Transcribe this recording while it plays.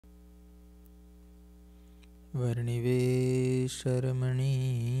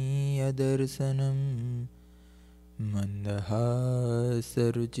वर्णिवेशरमणीयदर्शनं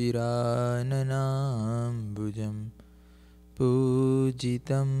मन्दहासरुचिराननाम्बुजं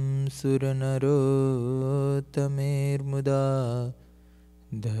पूजितं सुरनरोत्तमेर्मुदा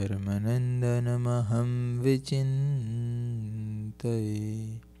धर्मनन्दनमहं विचिन्तये।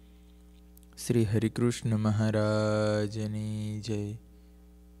 Shri Harikrishna महाराजनी Jai.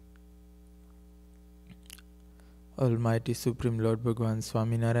 Almighty Supreme Lord Bhagwan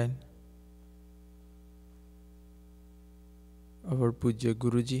Swaminarayan, our Pujya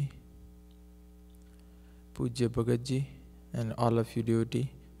Guruji, Pujya Bhagatji, and all of you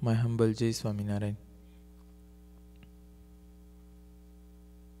devotee, my humble Jai Swaminarayan.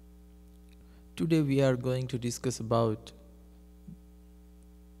 Today we are going to discuss about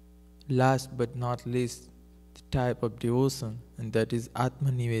last but not least the type of devotion, and that is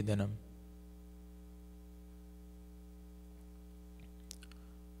AtmaNivednam.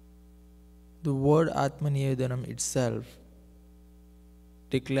 The word AtmaNivednam itself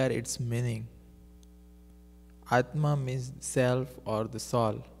declares its meaning. Atma means self or the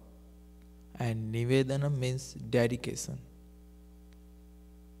soul, and Nivedanam means dedication.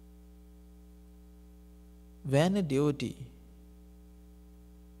 When a devotee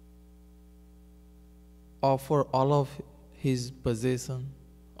offers all of his possession,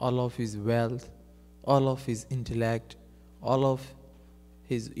 all of his wealth, all of his intellect, all of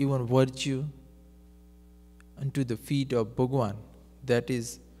his even virtue unto the feet of Bhagwan, that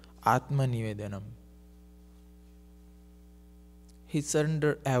is AtmaNivednam. He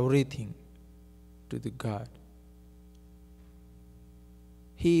surrenders everything to the God.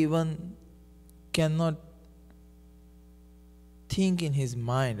 He even cannot think in his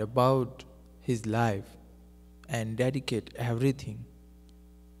mind about his life and dedicate everything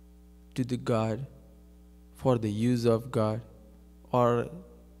to the God for the use of God or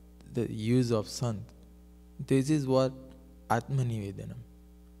the use of Sant. This is what AtmaNivednam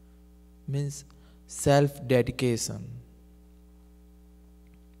means, self-dedication.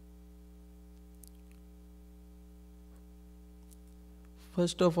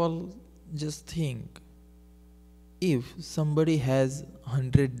 First of all, just think, if somebody has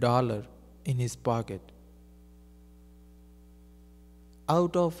 $100 in his pocket,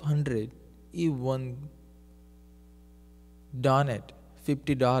 out of 100, if one donate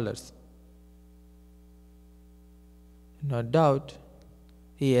 $50, no doubt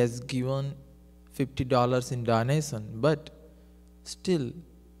he has given $50 in donation, but still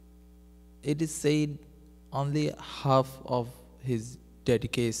it is said only half of his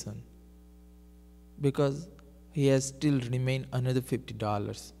dedication, because he has still remained another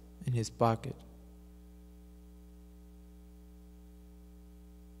 $50 in his pocket.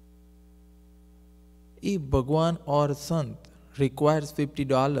 If Bhagwan or Sant requires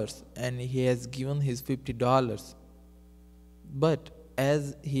 $50 and he has given his $50, but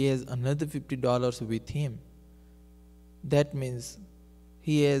as he has another $50 with him, that means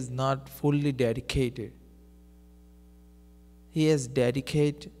he has not fully dedicated. He has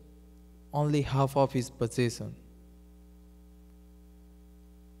dedicated only half of his possession.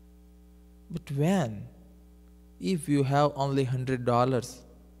 But if you have only $100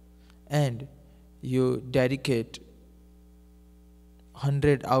 and you dedicate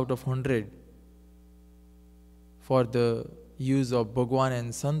 100 out of 100 for the use of Bhagwan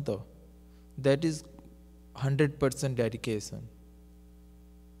and Santa, that is 100% dedication,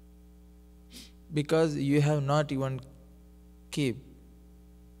 because you have not even kept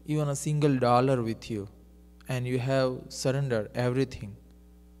even a single dollar with you, and you have surrendered everything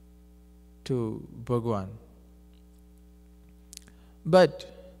to Bhagwan. But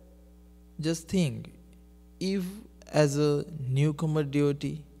just think, if as a newcomer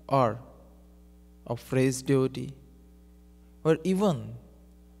devotee or a fresh devotee, or even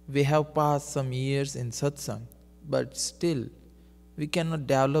we have passed some years in satsang, but still we cannot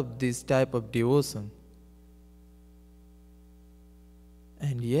develop this type of devotion.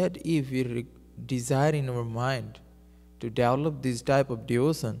 And yet if we desire in our mind to develop this type of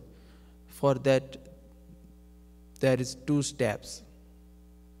devotion, for that there is 2 steps,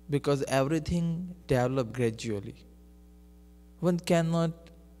 because everything develops gradually. One cannot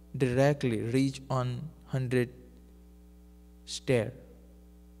directly reach on 100 stair.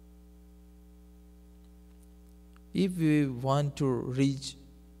 If we want to reach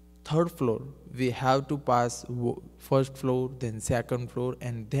 3rd floor, we have to pass 1st floor, then 2nd floor,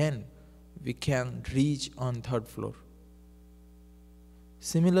 and then we can reach on 3rd floor.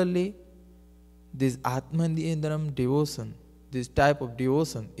 Similarly, this AtmaNivednam devotion, this type of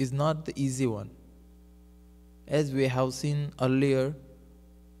devotion is not the easy one. As we have seen earlier,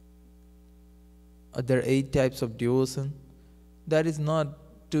 other 8 types of devotion, that is not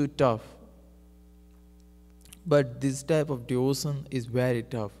too tough. But this type of devotion is very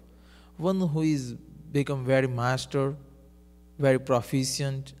tough. One who is become very master, very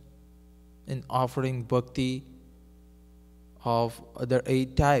proficient in offering bhakti of other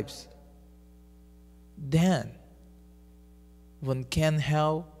 8 types, then one can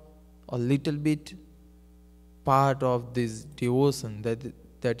have a little bit part of this devotion,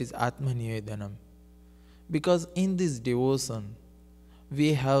 that is AtmaNivednam. Because in this devotion,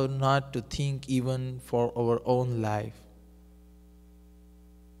 we have not to think even for our own life,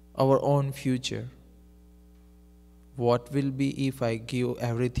 our own future. What will be if I give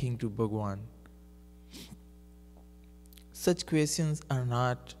everything to Bhagwan? Such questions are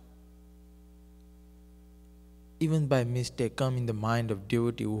not even by mistake come in the mind of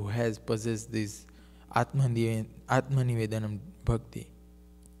devotee who has possessed this Atmanivedanam Bhakti.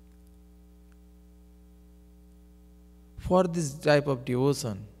 For this type of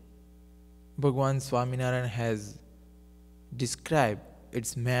devotion, Bhagwan Swaminarayan has described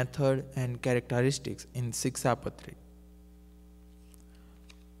its method and characteristics in Sikshapatri.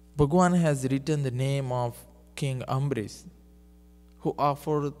 Bhagwan has written the name of King Ambrish, who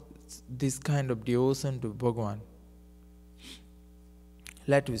offered this kind of devotion to Bhagwan.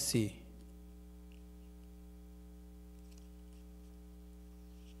 Let us see.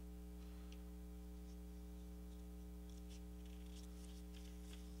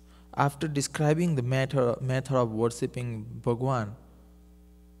 After describing the method of worshipping Bhagwan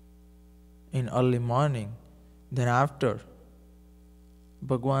in early morning, then after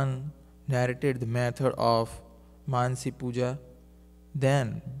Bhagwan narrated the method of Mansi Puja.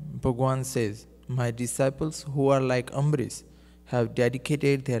 Then Bhagwan says, my disciples who are like Ambrish have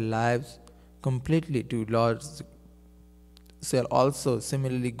dedicated their lives completely to Lord shall also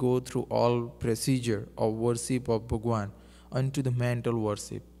similarly go through all procedure of worship of Bhagwan unto the mental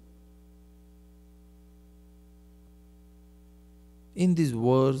worship. In this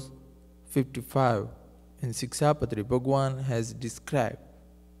verse 55 in Sikshapatri, Bhagwan has described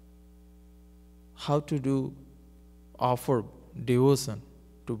how to offer devotion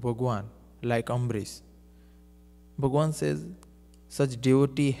to Bhagwan like Ambrish. Bhagwan says, such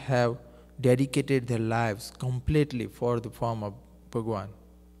devotees have dedicated their lives completely for the form of Bhagwan.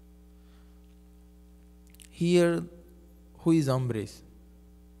 Here, who is Ambrish?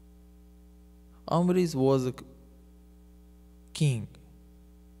 Ambrish was a king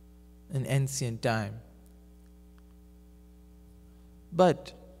in ancient time.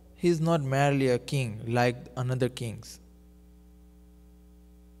 But he is not merely a king like another kings.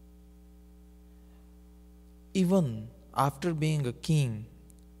 Even after being a king,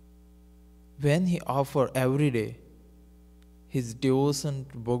 when he offered every day his devotion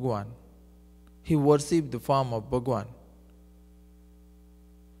to Bhagwan, he worshipped the form of Bhagwan.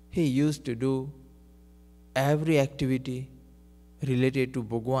 He used to do every activity related to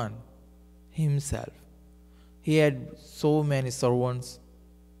Bhagwan himself. He had so many servants,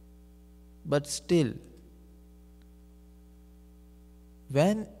 but still,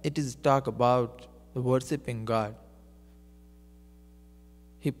 when it is talk about the worshipping God,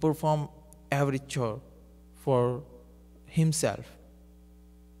 he performed every chore for himself.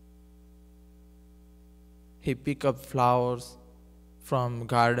 He picked up flowers from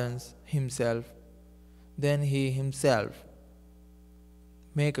gardens himself. Then he himself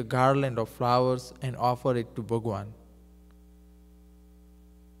make a garland of flowers and offer it to Bhagwan.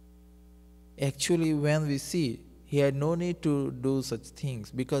 Actually, when we see, he had no need to do such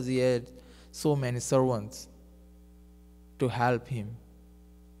things because he had so many servants to help him.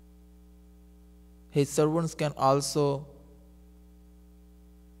 His servants can also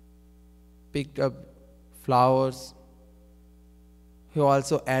pick up flowers. He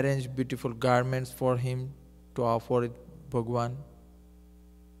also arranged beautiful garments for him to offer it Bhagwan.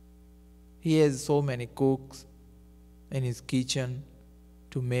 He has so many cooks in his kitchen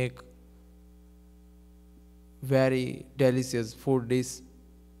to make very delicious food dish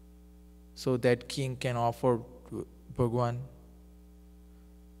so that king can offer to Bhagwan.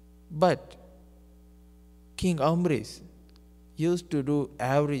 But King Ambrish used to do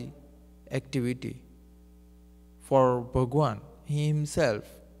every activity for Bhagwan. He himself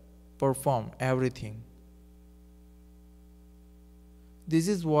performed everything. This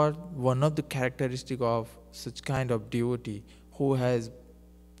is what one of the characteristics of such kind of devotee who has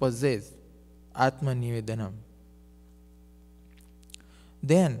possessed Atmanivedanam.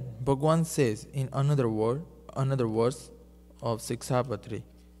 Then Bhagwan says in another verse of Sikshapatri,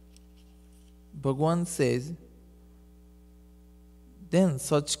 Bhagwan says, then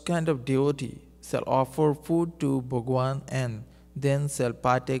such kind of devotee shall offer food to Bhagwan and then shall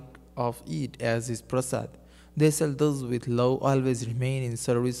partake of it as his prasad. They shall thus with love always remain in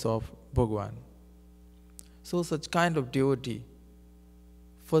service of Bhagwan. So such kind of devotee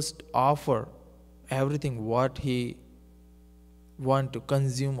first offer everything what he want to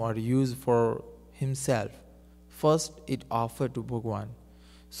consume or use for himself. First it offered to Bhagwan.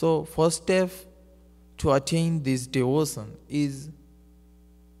 So first step to attain this devotion is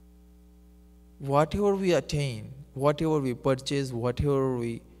whatever we attain, whatever we purchase, whatever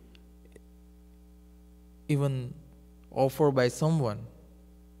we even offer by someone,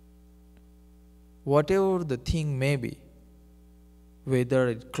 whatever the thing may be, whether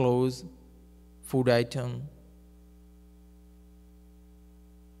it's clothes, food item,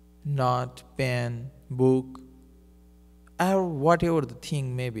 knot, pen, book, or whatever the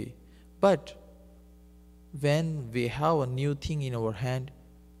thing may be. But when we have a new thing in our hand,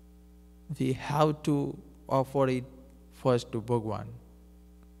 we have to offer it first to Bhagwan.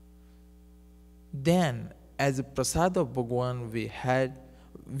 Then, as a prasad of Bhagwan,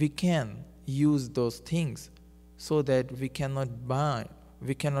 we can use those things so that we cannot bind,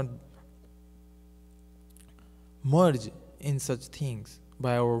 we cannot merge in such things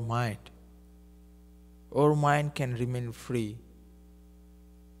by our mind. Our mind can remain free.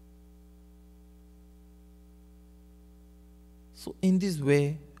 So in this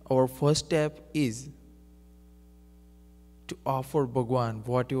way, our first step is to offer Bhagwan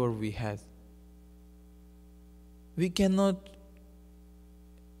whatever we have. We cannot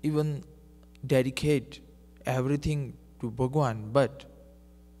even dedicate everything to Bhagwan, but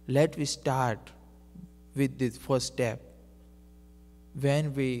let we start with this first step.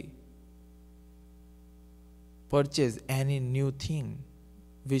 When we purchase any new thing,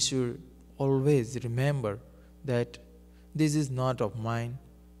 we should always remember that this is not of mine,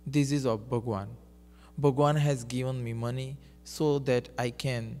 this is of Bhagwan. Bhagwan has given me money so that I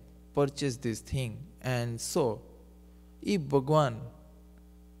can purchase this thing. And so, if Bhagwan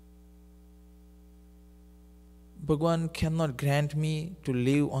cannot grant me to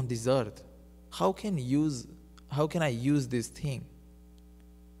live on this earth, how can I use this thing?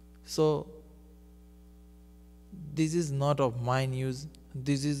 So this is not of mine use.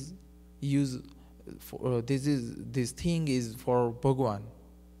 This thing is for Bhagwan.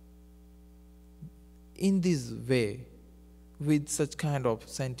 In this way, with such kind of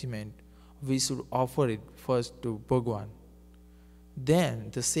sentiment, we should offer it first to Bhagwan.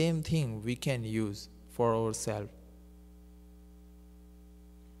 Then the same thing we can use for ourselves.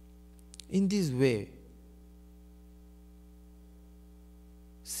 In this way,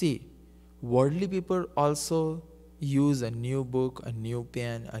 see, worldly people also use a new book, a new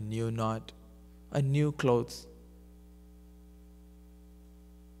pen, a new knot, a new clothes,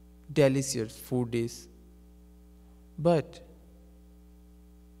 delicious food dish, but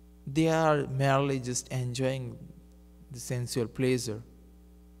they are merely just enjoying the sensual pleasure.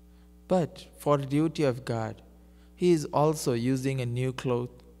 But for the duty of God, he is also using a new cloth,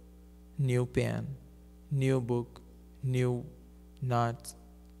 new pen, new book, new knots,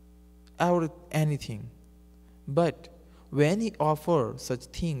 or anything. But when he offers such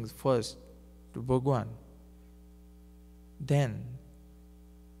things first to Bhagwan, then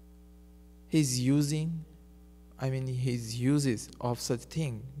his uses of such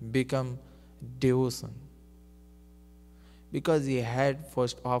thing become devotion, because he had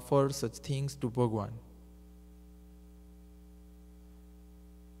first offered such things to Bhagwan.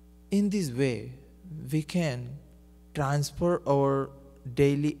 In this way, we can transfer our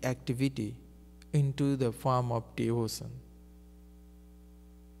daily activity into the form of devotion.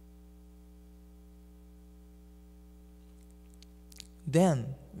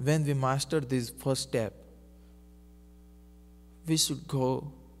 Then, when we master this first step, we should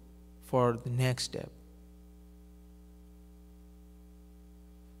go for the next step.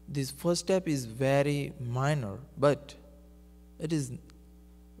 This first step is very minor, but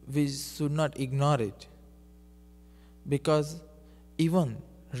we should not ignore it, because even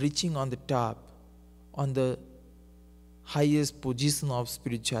reaching on the top, on the highest position of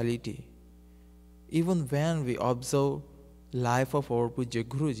spirituality, even when we observe life of our Pujya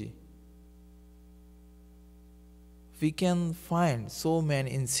Guruji, we can find so many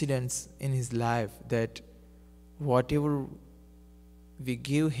incidents in his life that whatever we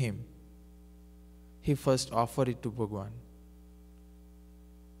give him, he first offered it to Bhagwan.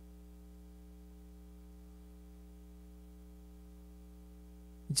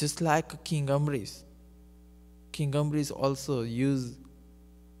 Just like King Amrish also used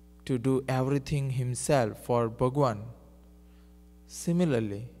to do everything himself for Bhagwan.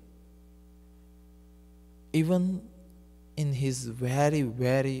 Similarly, even in his very,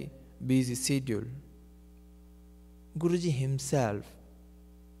 very busy schedule, Guruji himself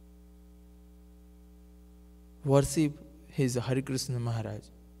worship his Hare Krishna Maharaj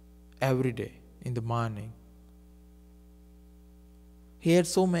every day in the morning. He had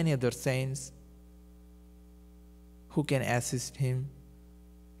so many other saints who can assist him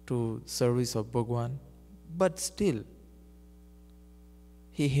to service of Bhagwan, but still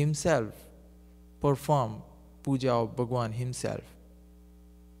he himself performed puja of Bhagwan himself.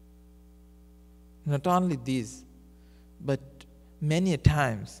 Not only this, but many a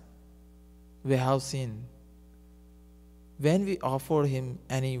times we have seen when we offer him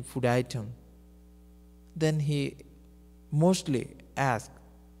any food item, then he mostly asks,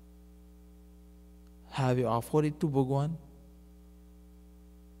 have you offered it to Bhagwan?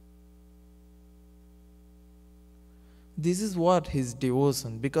 This is what his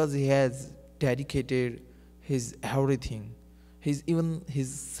devotion, because he has dedicated his everything, even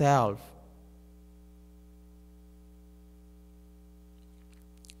his self.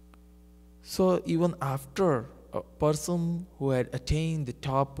 So even after a person who had attained the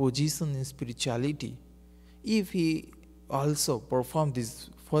top position in spirituality, if he also performed this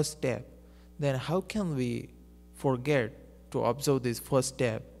first step, then how can we forget to observe this first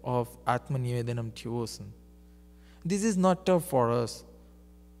step of AtmaNivednam devotion? This is not tough for us.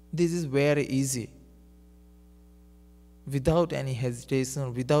 This is very easy. Without any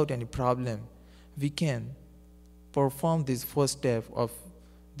hesitation, without any problem, we can perform this first step of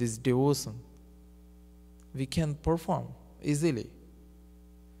this devotion. We can perform easily.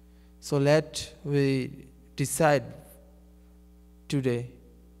 So let we decide today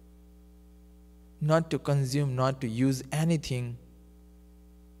not to consume, not to use anything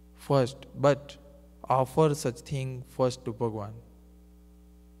first, but offer such thing first to Bhagwan.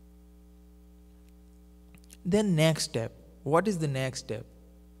 Then next step. What is the next step?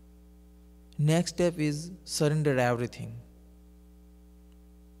 Next step is surrender everything.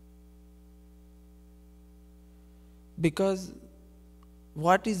 Because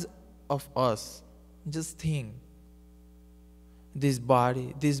what is of us? Just think. This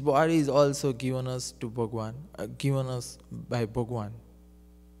body is also given us to Bhagwan, given us by Bhagwan.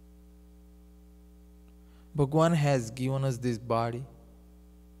 Bhagwan has given us this body.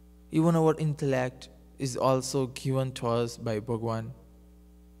 Even our intellect is also given to us by Bhagwan.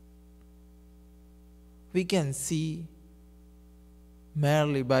 We can see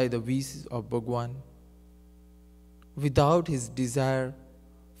merely by the wishes of Bhagwan. Without his desire,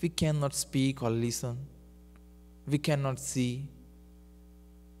 we cannot speak or listen. We cannot see.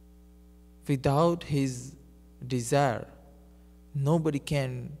 Without his desire, nobody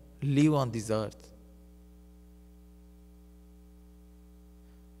can live on this earth.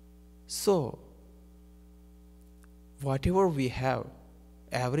 So, whatever we have,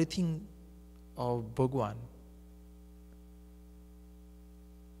 everything of Bhagwan,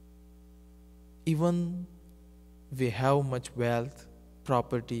 even we have much wealth,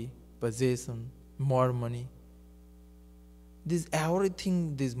 property, possession, more money, this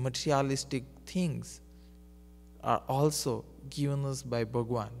everything, these materialistic things are also given us by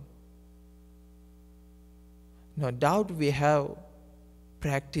Bhagwan. No doubt we have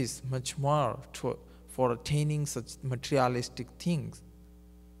practiced much more for attaining such materialistic things.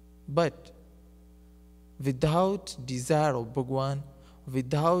 But without desire of Bhagwan,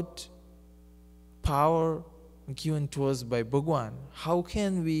 without power given to us by Bhagwan, how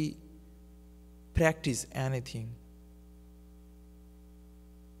can we practice anything?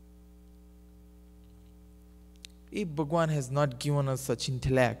 If Bhagwan has not given us such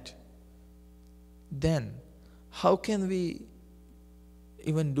intellect, then how can we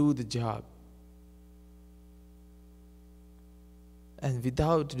even do the job? And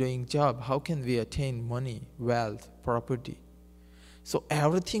without doing job, how can we attain money, wealth, property? So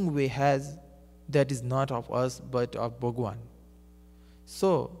everything we has, that is not of us but of Bhagwan.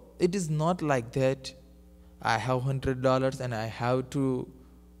 So it is not like that I have $100 and I have to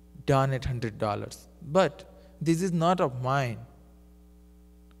donate $100. But this is not of mine.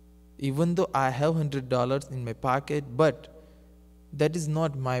 Even though I have $100 in my pocket, but that is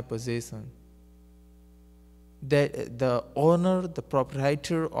not my possession. The owner, the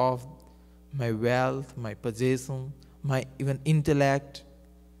proprietor of my wealth, my possession, my even intellect,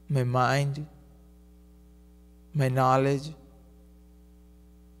 my mind, my knowledge,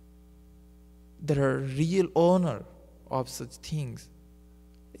 the real owner of such things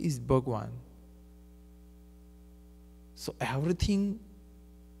is Bhagwan. So everything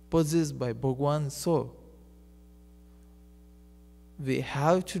possessed by Bhagwan, so we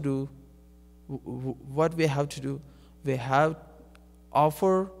have to do, what we have to do, we have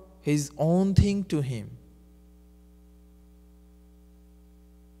offer his own thing to him.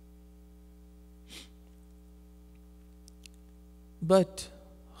 But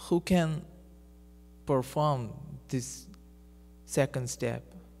who can perform this second step?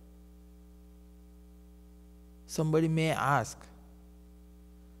 Somebody may ask,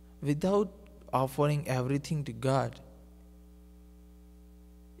 without offering everything to God,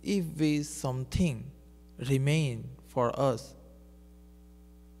 if we something remain for us,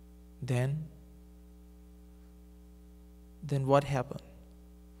 then what happened?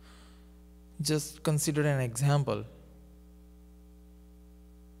 Just consider an example.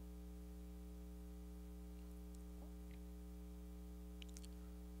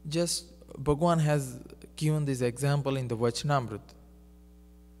 Just Bhagwan has given this example in the Vachanamrut.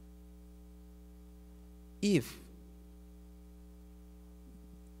 If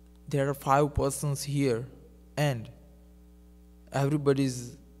there are 5 persons here and everybody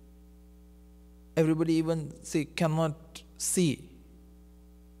even cannot see,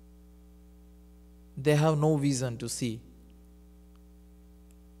 they have no vision to see,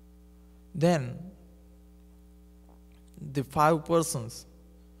 then the 5 persons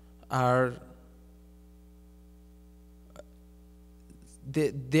are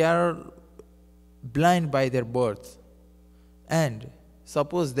they are blind by their birth, and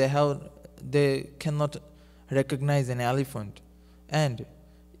suppose they cannot recognize an elephant, and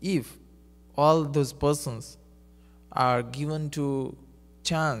if all those persons are given to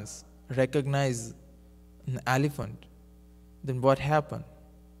chance recognize an elephant, then what happen?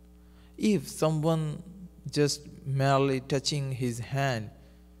 If someone just merely touching his hand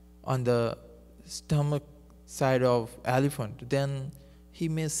on the stomach side of elephant, then he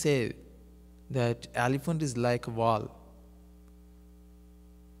may say that elephant is like a wall.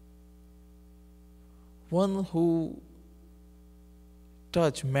 One who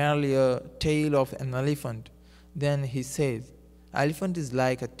touch merely a tail of an elephant, then he says elephant is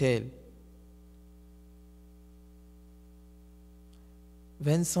like a tail.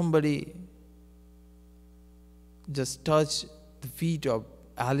 When somebody just touch the feet of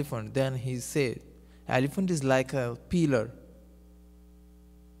elephant, then he says elephant is like a pillar.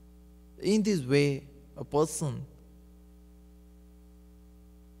 In this way, a person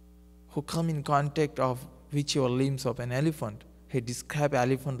who come in contact of whichever limbs of an elephant, he describe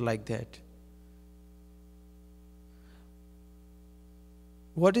elephant like that.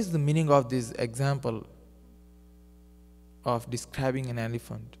 What is the meaning of this example of describing an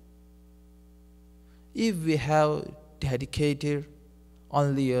elephant? If we have dedicated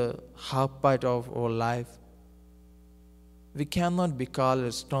only a half part of our life, we cannot be called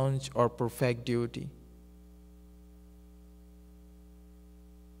a staunch or perfect devotee.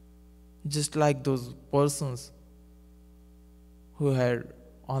 Just like those persons who had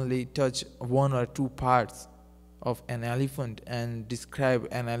only touched 1 or 2 parts of an elephant and describe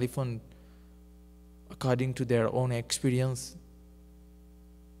an elephant according to their own experience.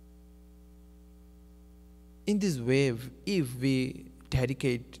 In this way, if we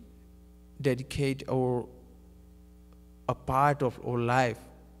dedicate a part of our life,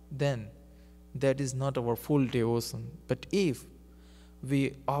 then that is not our full devotion. But if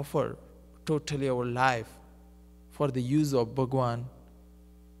we offer totally our life for the use of Bhagwan,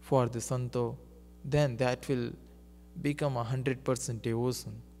 for the Santo, then that will become 100%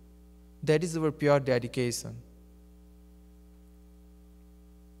 devotion. That is our pure dedication.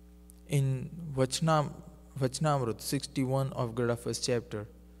 In Vachanamrut 61 of Gadafa's chapter,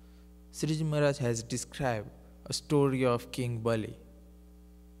 Shree Maharaj has described a story of King Bali.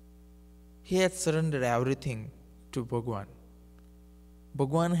 He had surrendered everything to Bhagwan.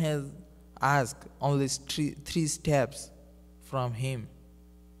 Bhagwan has asked only 3 steps from him.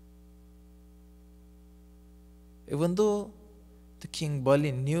 Even though the King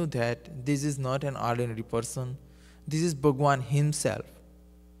Bali knew that this is not an ordinary person, this is Bhagwan himself,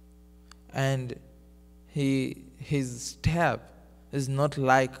 and his step is not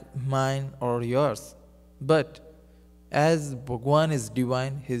like mine or yours, but as Bhagwan is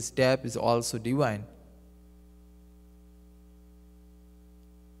divine, his step is also divine.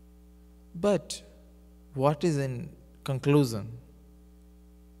 But what is in conclusion?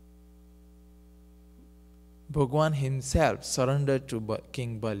 Bhagwan himself surrendered to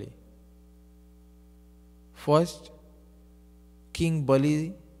King Bali. First, King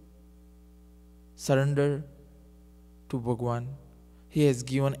Bali surrendered to Bhagwan. He has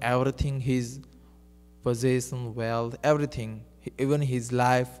given everything, his possession, wealth, everything, even his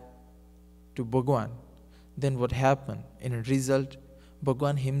life to Bhagwan. Then what happened? In a result,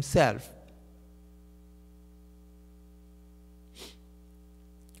 Bhagwan himself,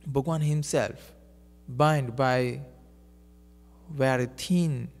 bound by very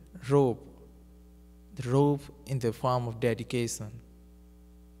thin rope, the rope in the form of dedication.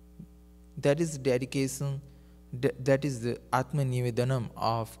 That is dedication, that is the AtmaNivednam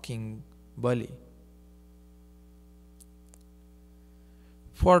of King Bali.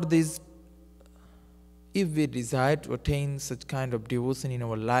 For this, if we desire to attain such kind of devotion in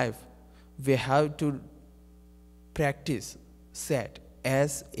our life, we have to practice SAT,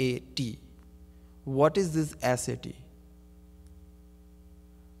 S-A-T. What is this S-A-T?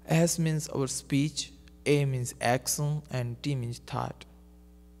 S means our speech, A means action, and T means thought.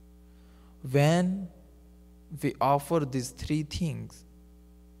 When we offer these three things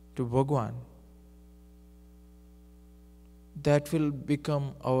to Bhagwan, that will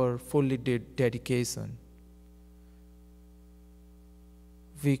become our fully dedication.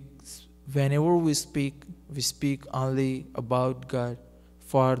 Whenever we speak only about God,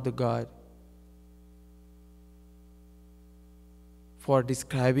 for the God, for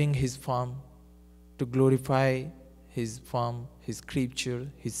describing His form, to glorify His form, His creature,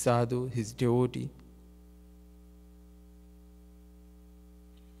 His sadhu, His devotee.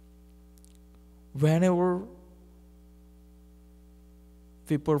 Whenever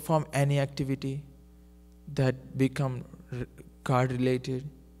we perform any activity that become God related,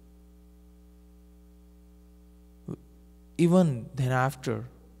 even then after,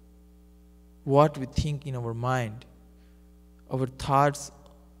 what we think in our mind, our thoughts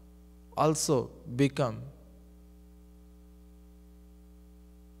also become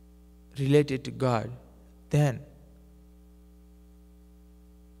related to God, then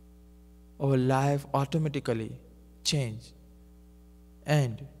our life automatically change.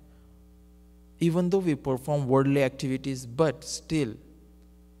 And even though we perform worldly activities, but still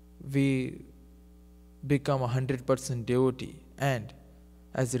we become 100% devotee. And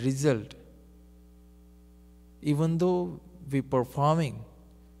as a result, even though we performing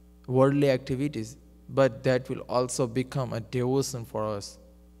worldly activities, but that will also become a devotion for us,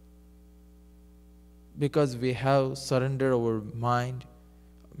 because we have surrendered our mind,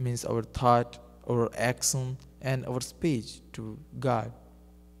 means our thought, our action, and our speech to God.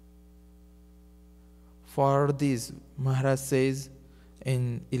 For this, Maharaj says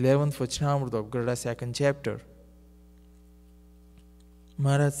in 11th Vachanamrita of Garuda 2nd chapter,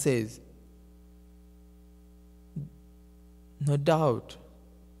 Maharaj says, no doubt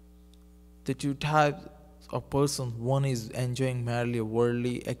the two types of persons, one is enjoying merely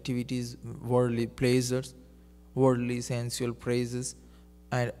worldly activities, worldly pleasures, worldly sensual praises,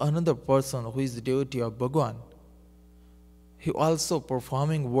 and another person who is the devotee of Bhagwan, he also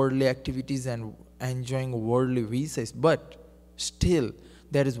performing worldly activities and enjoying worldly visas, but still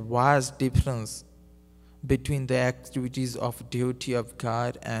there is vast difference between the activities of devotee of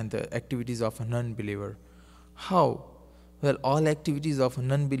God and the activities of a non-believer. How? Well, all activities of a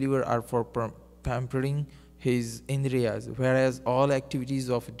non-believer are for pampering his indriyas, whereas all activities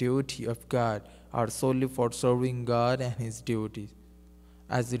of a devotee of God are solely for serving God and His devotees.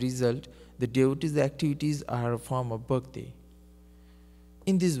 As a result, the devotee's activities are a form of bhakti.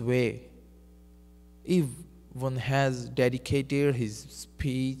 In this way, if one has dedicated his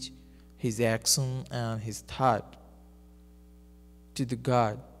speech, his action, and his thought to the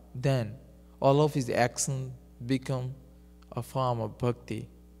God, then all of his actions become a form of bhakti.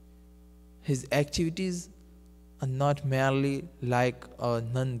 His activities are not merely like a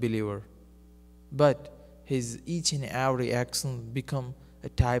non-believer, but his each and every action become a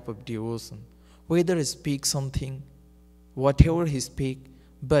type of devotion. Whether he speaks something, whatever he speaks,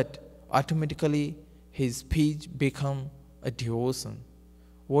 but automatically his speech become a devotion.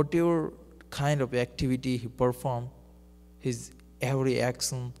 Whatever kind of activity he perform, his every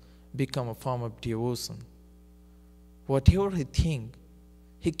action become a form of devotion. Whatever he think,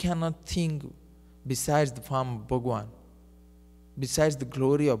 he cannot think besides the form of Bhagwan, besides the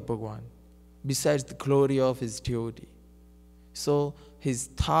glory of Bhagwan, besides the glory of his devotee. So his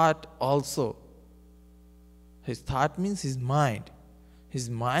thought also, his thought means his mind. His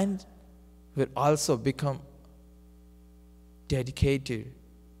mind will also become dedicated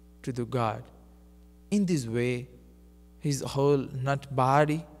to the God. In this way, his whole, not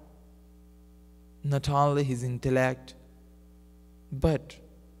body, not only his intellect, but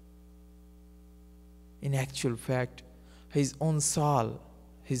in actual fact, his own soul,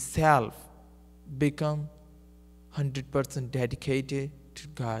 his self, become 100% dedicated to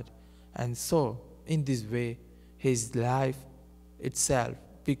God. And so, in this way, his life itself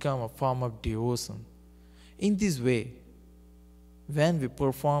become a form of devotion. In this way, when we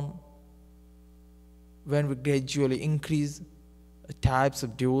perform, when we gradually increase types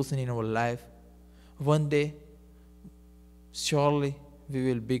of devotion in our life, one day surely we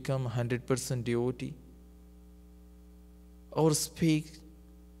will become 100% devotee. Our speech,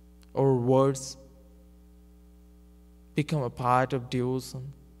 our words become a part of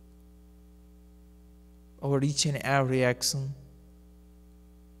devotion. Our each and every action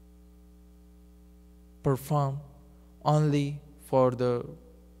perform only for the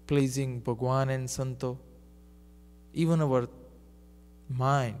pleasing Bhagwan and Santo. Even our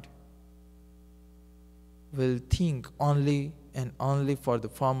mind will think only and only for the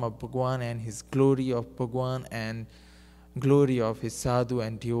form of Bhagwan and his glory of Bhagwan and glory of his sadhu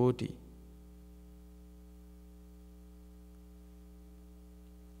and devotee.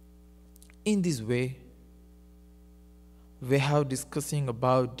 In this way, we have discussing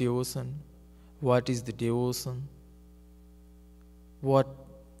about devotion. What is the devotion? What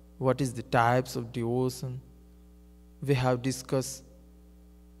is the types of devotion? We have discussed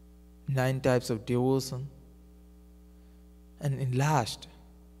 9 types of devotion. And in last,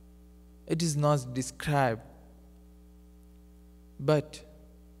 it is not described, but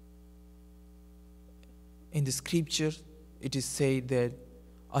in the scripture it is said that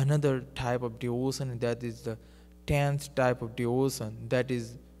another type of devotion, that is the 10th type of devotion, that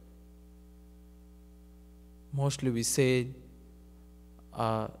is mostly we say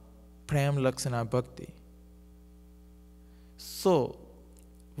Prem Lakshana Bhakti. So,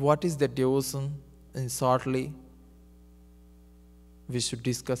 what is the devotion? In shortly, we should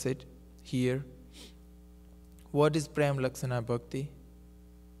discuss it here. What is Prem Lakshana Bhakti?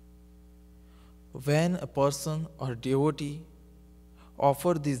 When a person or devotee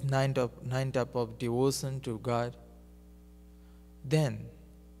offer these nine type of devotion to God, then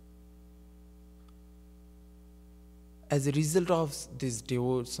as a result of this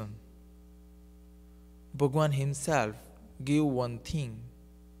devotion, Bhagwan himself give one thing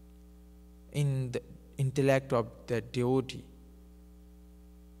in the intellect of that devotee.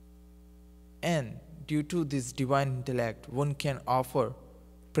 And due to this divine intellect, one can offer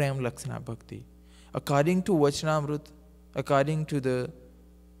Prem Lakshana Bhakti. According to Vachanamrut, according to the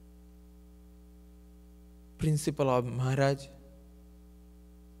principle of Maharaj,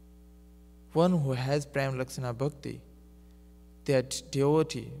 one who has Prem Lakshana Bhakti, that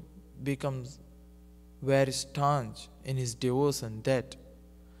devotee becomes very staunch in his devotion, that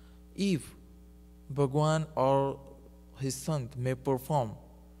if Bhagwan or his sant may perform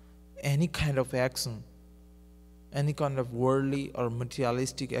any kind of action, any kind of worldly or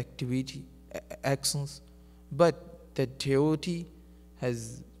materialistic actions, but the devotee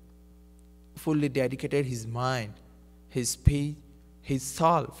has fully dedicated his mind, his speech, his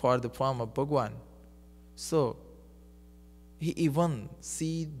soul for the form of Bhagwan. So, he even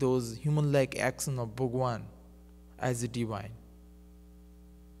see those human-like actions of Bhagwan as a divine.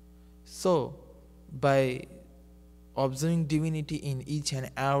 So, by observing divinity in each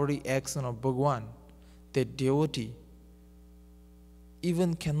and every action of Bhagwan, the devotee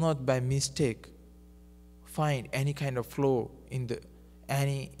even cannot by mistake find any kind of flaw in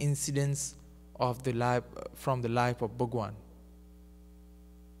any incidents of the life from the life of Bhagwan.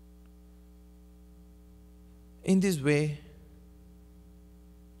 In this way,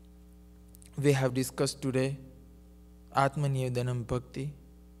 we have discussed today AtmaNivednam Bhakti.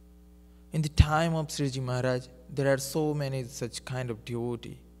 In the time of Shriji Maharaj, there are so many such kind of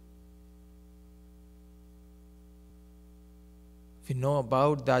devotee. We know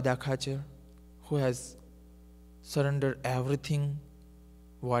about Dada Khachar, who has surrendered everything,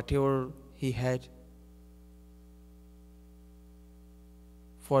 whatever he had,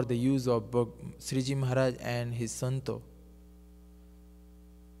 for the use of Shriji Maharaj and his Santo.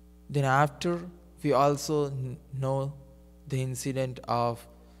 Then after, we also know the incident of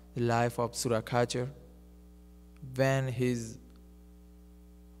the life of Surakhachar, when his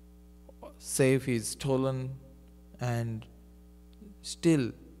safe is stolen and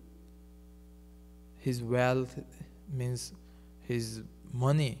still his wealth, means his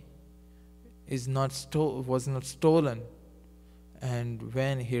money, was not stolen, and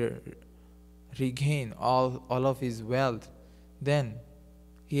when he regained all of his wealth, then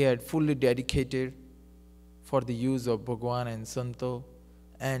he had fully dedicated for the use of Bhagwan and Santo,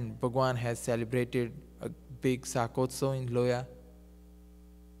 and Bhagwan has celebrated a big Sakotsav in Loya.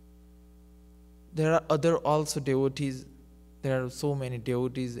 There are other also devotees. There are so many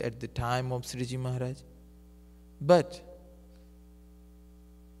devotees at the time of Shriji Maharaj. But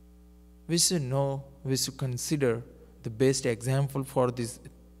we should consider the best example for this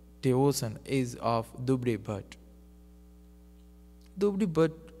devotion is of Dubri Bhatt. Dubdi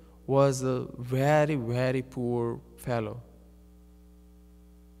Bhatt was a very, very poor fellow.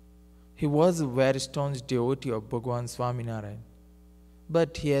 He was a very staunch devotee of Bhagwan Swaminarayan,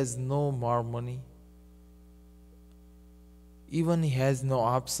 but he has no more money. Even he has no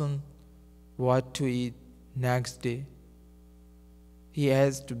option what to eat next day. He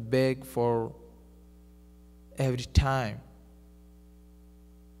has to beg for every time,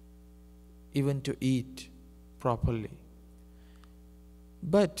 even to eat properly.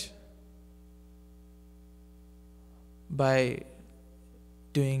 But by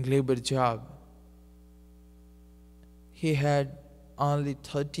doing labor job, he had only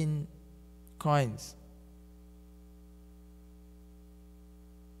 13 coins.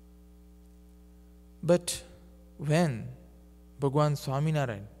 But when Bhagwan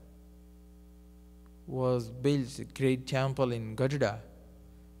Swaminarayan was built a great temple in Gadda,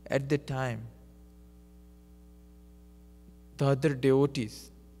 at that time, the other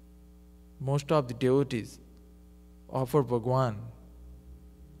devotees, most of the devotees offer Bhagwan.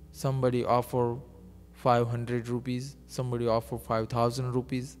 Somebody offer 500 rupees, somebody offer 5,000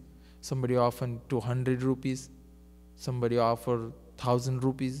 rupees, somebody offer 200 rupees, somebody offer 1,000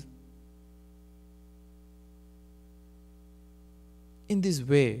 rupees. In this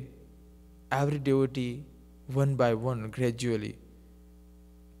way, every devotee, one by one, gradually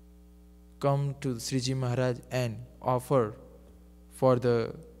come to Shriji Maharaj and offer for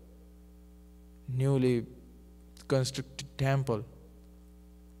the newly constructed temple.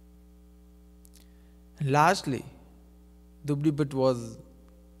 And lastly, Dubdi Bhatt was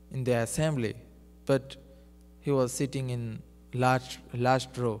in the assembly, but he was sitting in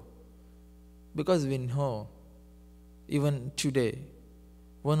last row, because we know even today,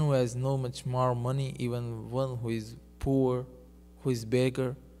 one who has no much more money, even one who is poor, who is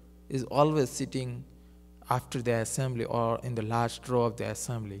beggar, is always sitting after the assembly or in the last row of the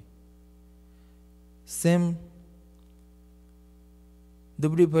assembly. Same,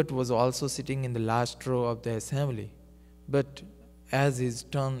 Dubdi Bhatt was also sitting in the last row of the assembly, but as his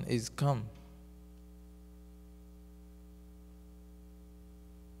turn is come,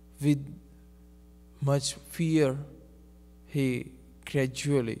 with much fear, he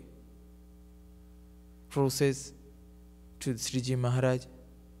gradually proceeds to Shriji Maharaj,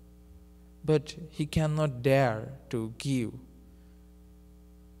 but he cannot dare to give,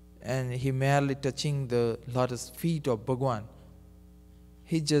 and he merely touching the lotus feet of Bhagwan,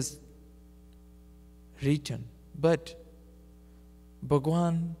 he just returned. But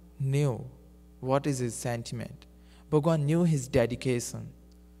Bhagwan knew what is his sentiment. Bhagwan knew his dedication.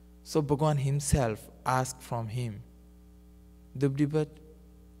 So Bhagwan himself asked from him, Dubdi Bhatt,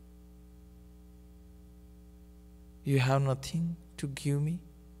 you have nothing to give me?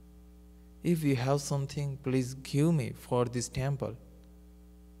 If you have something, please give me for this temple.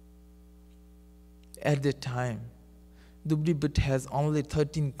 At that time, Dubdi Bhatt has only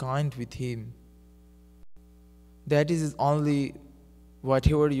 13 coins with him. That is only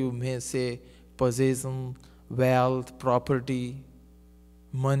whatever you may say, possession, wealth, property,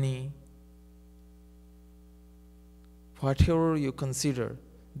 money, whatever you consider,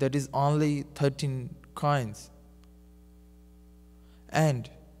 that is only 13 coins. And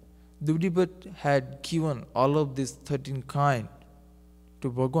Dubdi Bhatt had given all of these 13 coins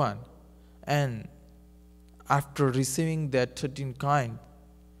to Bhagwan, and after receiving that 13 coins,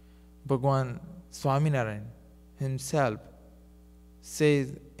 Bhagwan Swaminarayan himself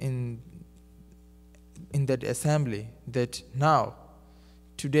says in that assembly that now,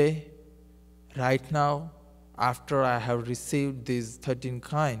 today, right now, after I have received these 13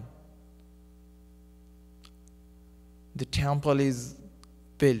 coins, the temple is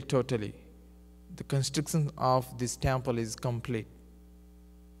built totally. The construction of this temple is complete.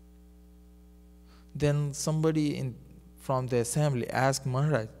 Then somebody from the assembly asked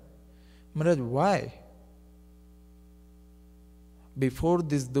Maharaj, why? Before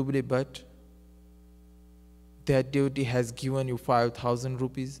this Dubdi Bhatt, that devotee has given you 5,000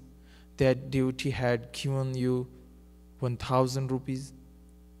 rupees. That devotee had given you 1,000 rupees,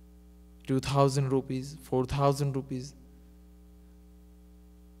 2,000 rupees, 4,000 rupees.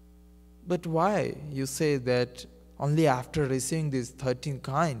 But why you say that only after receiving this 13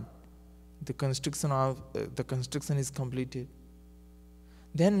 coins, the construction is completed?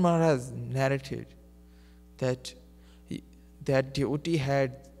 Then Maharaj narrated that that devotee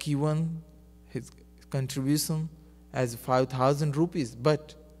had given his contribution as 5,000 rupees,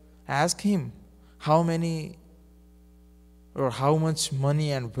 but ask him how many or how much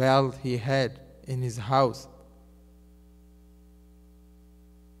money and wealth he had in his house.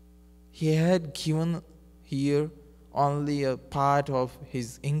 He had given here only a part of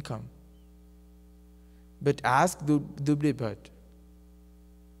his income. But ask Dubli Bhatt,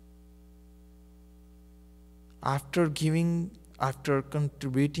 after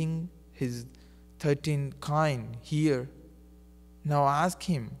contributing his 13 coin here, now ask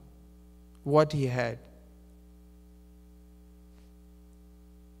him what he had.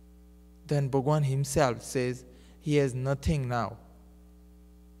 Then Bhagwan himself says he has nothing now.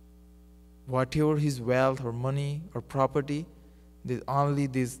 Whatever his wealth or money or property, there's only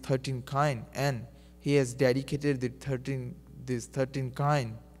these 13 coin, and he has dedicated these 13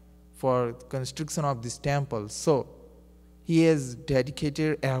 coin for construction of this temple. So he has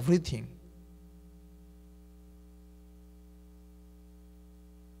dedicated everything.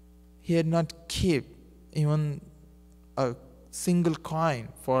 He had not kept even a single coin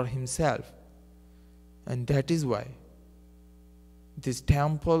for himself. And that is why this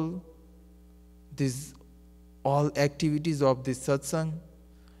temple, these all activities of this satsang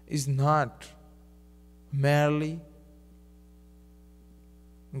is not merely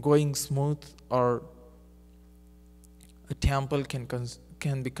going smooth, or a temple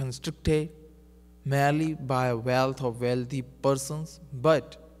can be constructed merely by a wealth of wealthy persons,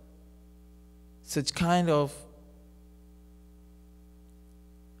 but such kind of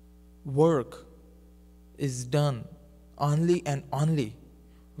work is done only and only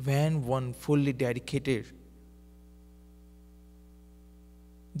when one fully dedicated.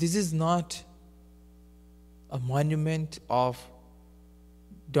 This is not a monument of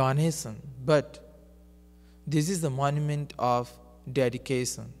donation, but this is a monument of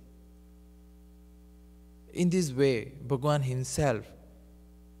dedication. In this way, Bhagwan himself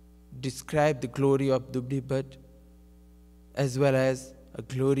described the glory of Dubli Bhatt as well as a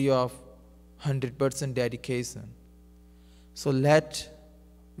glory of 100% dedication. So let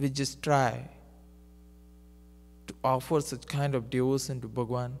we just try to offer such kind of devotion to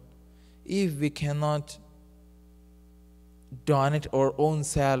Bhagwan. If we cannot donate our own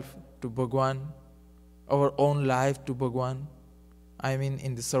self to Bhagwan, our own life to Bhagwan, I mean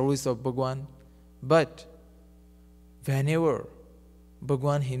in the service of Bhagwan, but whenever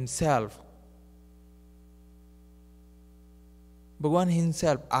Bhagwan himself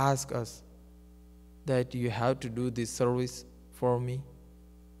asks us that you have to do this service for me,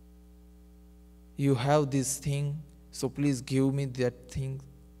 you have this thing, so please give me that thing.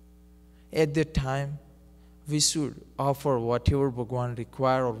 At that time, we should offer whatever Bhagwan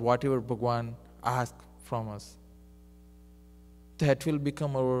requires or whatever Bhagwan asks from us. That will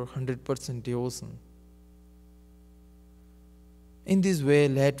become our 100% devotion. In this way,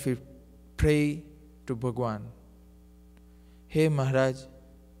 let we pray to Bhagwan. Hey Maharaj,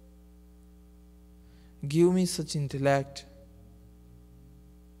 give me such intellect.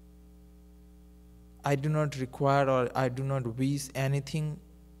 I do not require or I do not wish anything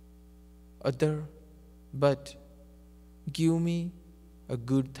other, but give me a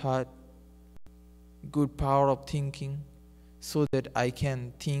good thought, good power of thinking, so that I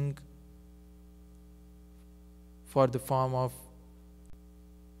can think for the form of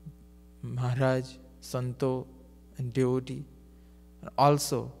Maharaj, Santo and devotee. And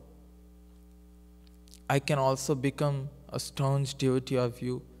also, I can also become a staunch devotee of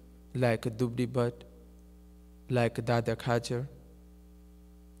you, like a Dubli Bhatt, like a Dada Khachar,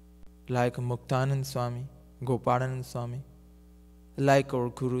 like a Muktanand Swami, Gopalanand Swami, like our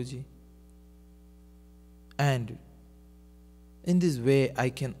Guruji. And in this way, I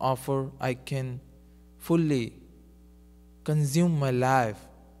can fully consume my life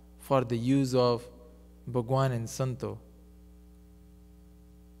for the use of Bhagwan and Santo.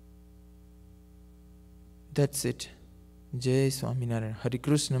 That's it. Jai Swaminarayan. Hare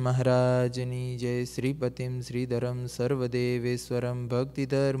Krishna Maharajani Jai Sri Patim Sri Dharam Sarvadeveswaram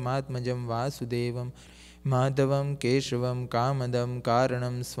Bhakti-dharmatmajam Vasudevam Madhavam Keshavam Kamadam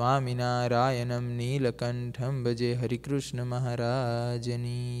Karanam Swaminarayanam Neelakantham Bhaje. Hare Krishna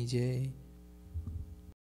Maharajani Jai.